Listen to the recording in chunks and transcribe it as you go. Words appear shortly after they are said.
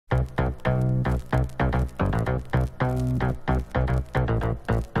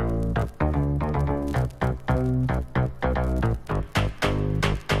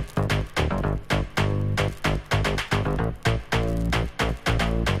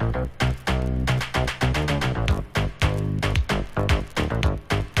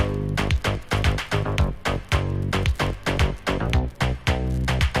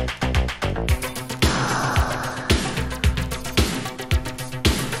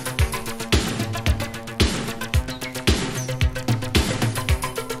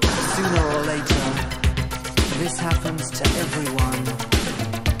to everyone,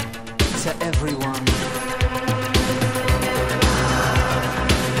 to everyone.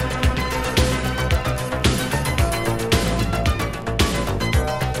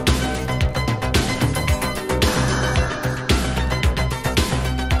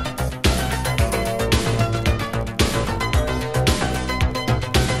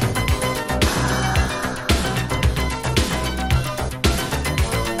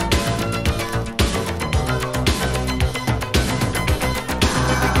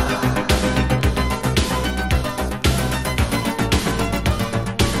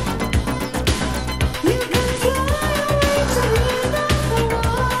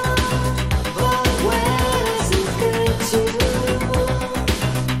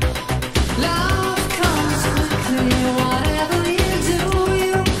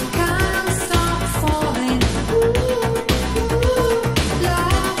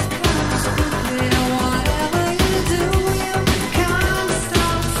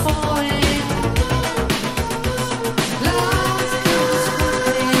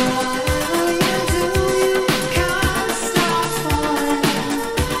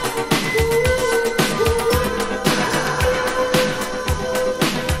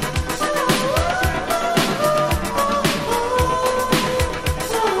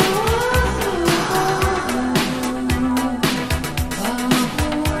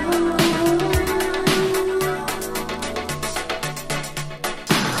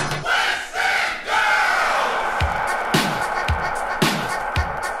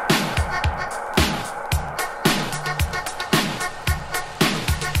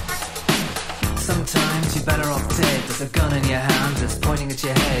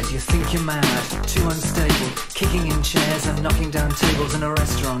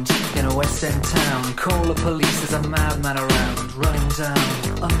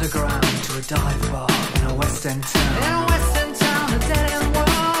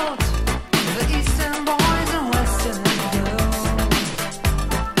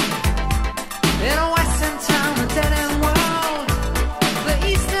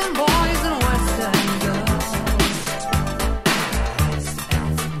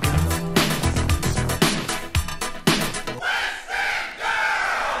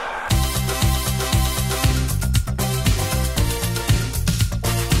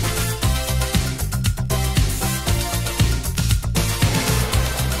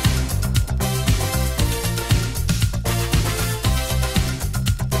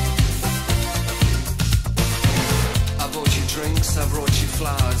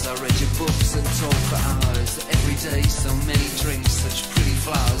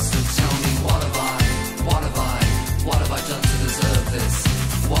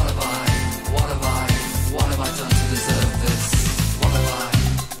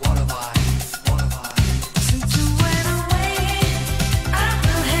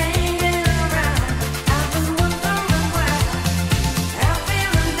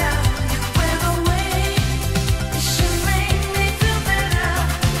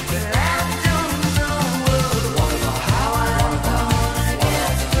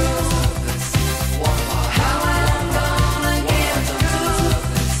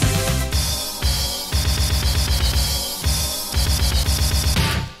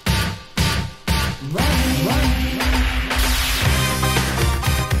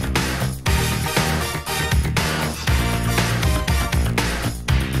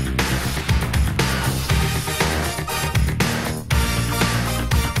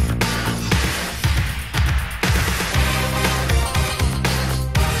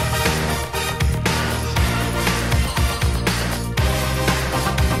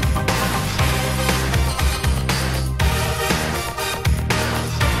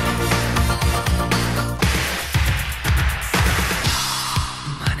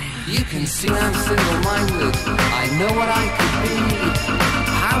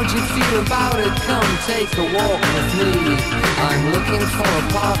 Take a walk with me. I'm looking for a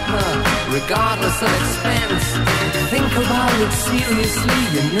partner, regardless of expense. Think about it seriously,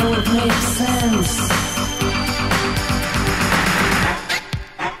 you know it makes sense.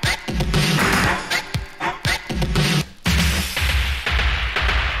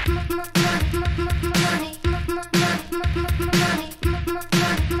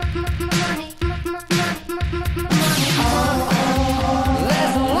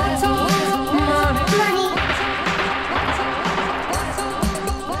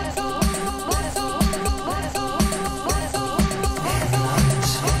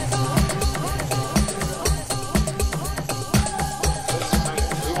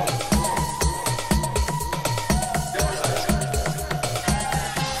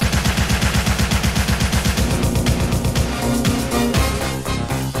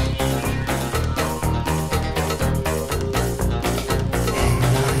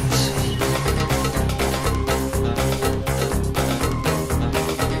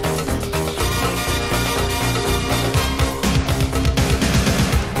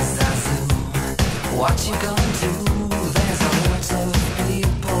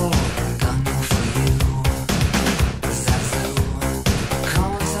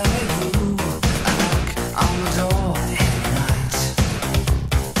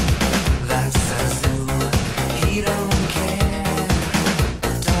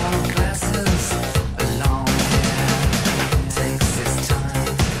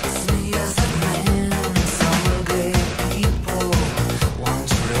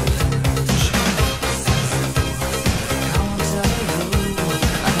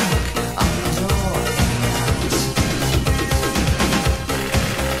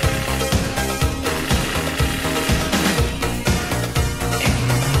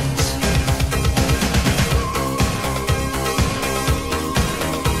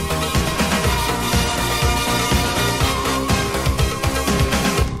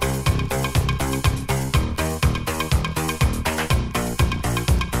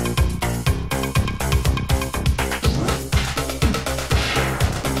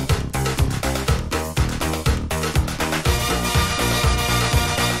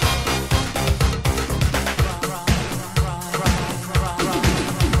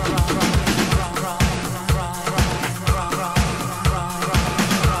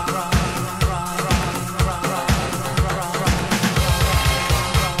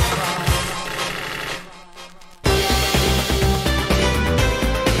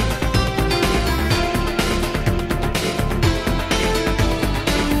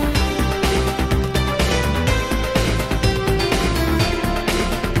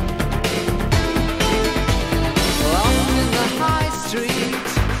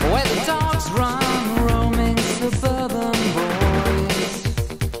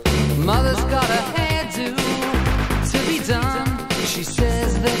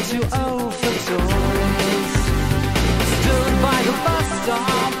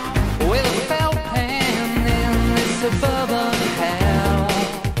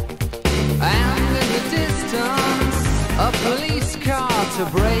 to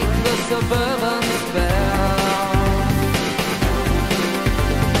break the suburban spell.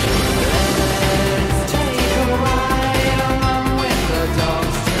 Let's take a ride along with the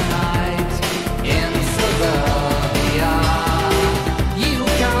dogs tonight in suburbia. You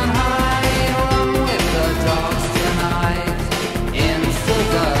can hide along with the dogs tonight in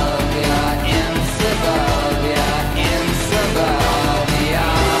suburbia, in suburbia, in suburbia.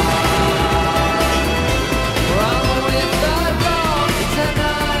 Run with the dogs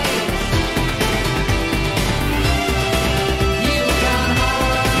tonight. You can hide.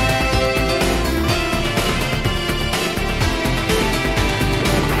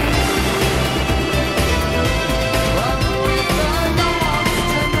 Run with the dogs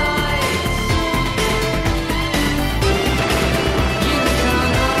tonight. You can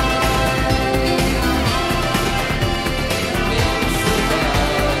hide in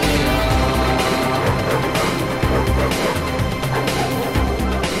suburbia.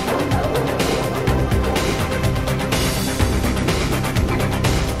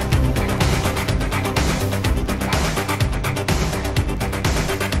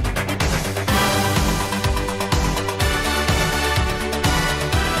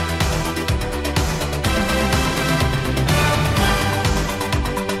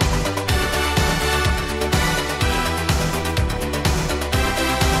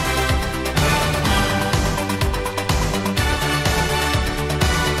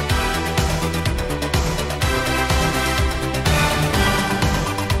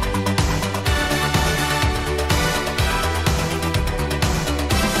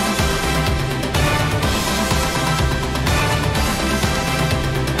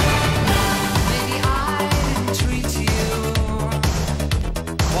 Maybe I didn't treat you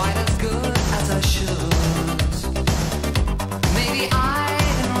quite as good as I should. Maybe I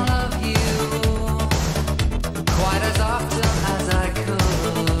didn't love you quite as often as I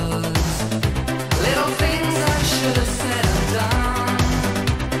could. Little things I should have said and done,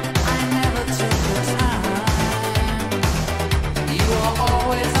 I never took the time. You were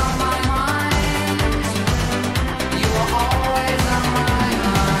always on my mind. You were always on my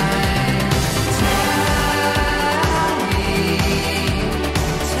mind.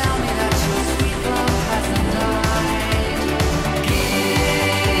 Tell me that your sweet love hasn't died. Give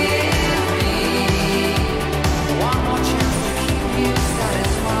me one more chance to keep you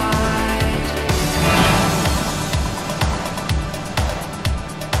satisfied.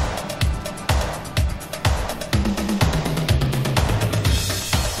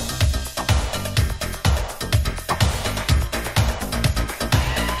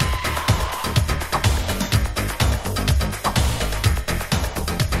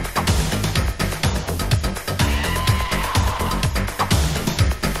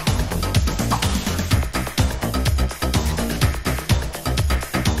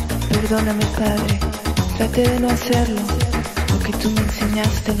 Perdóname, padre, traté de no hacerlo. Lo que tú me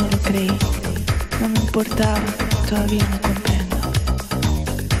enseñaste no lo creí. No me importaba, todavía no comprendo.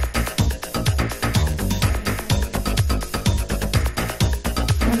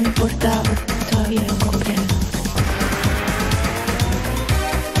 No me importaba, todavía no comprendo.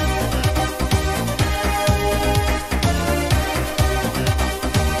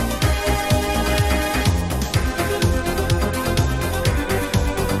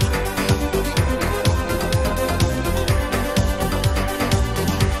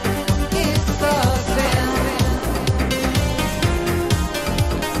 It's a sin.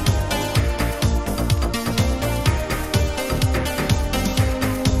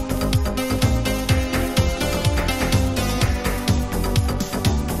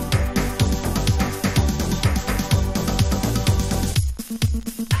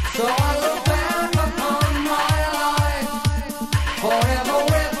 So I look back upon my life, forever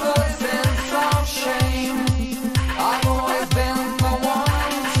with a sense of shame. I've always been the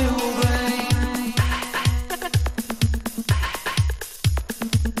one to blame.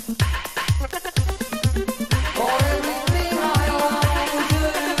 For everything I long to do,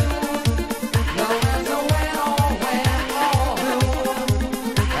 no matter when or when or who,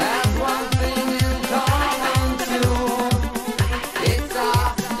 has one thing in common too. It's a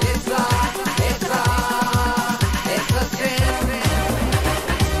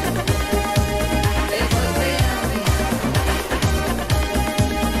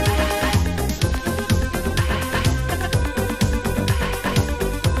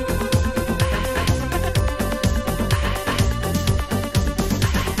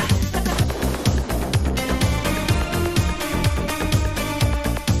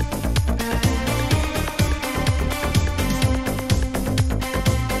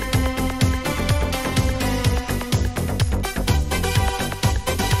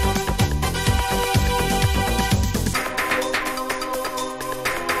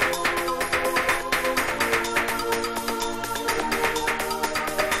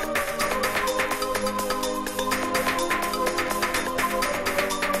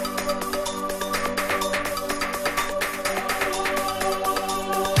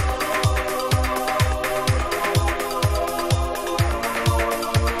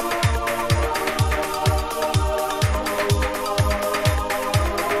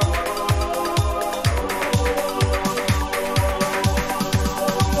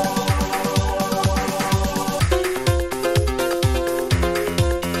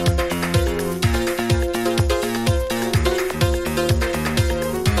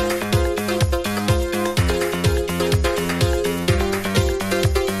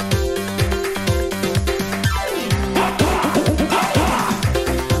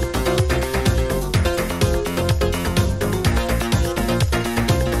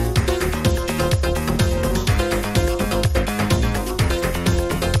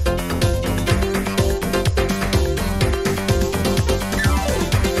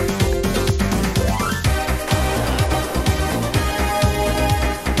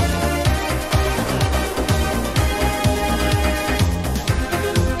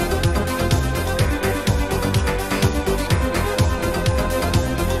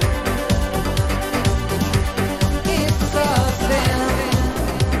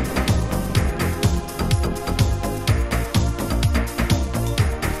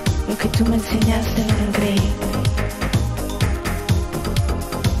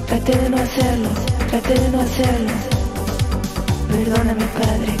traté de no hacerlo, traté de no hacerlo. Perdóname,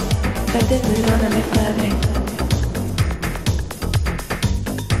 Padre, perdóname, Padre.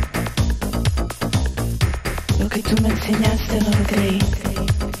 Lo que tú me enseñaste no lo creí.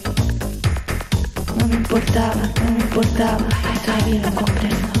 No me importaba, y todavía no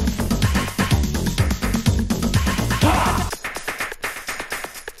comprendo.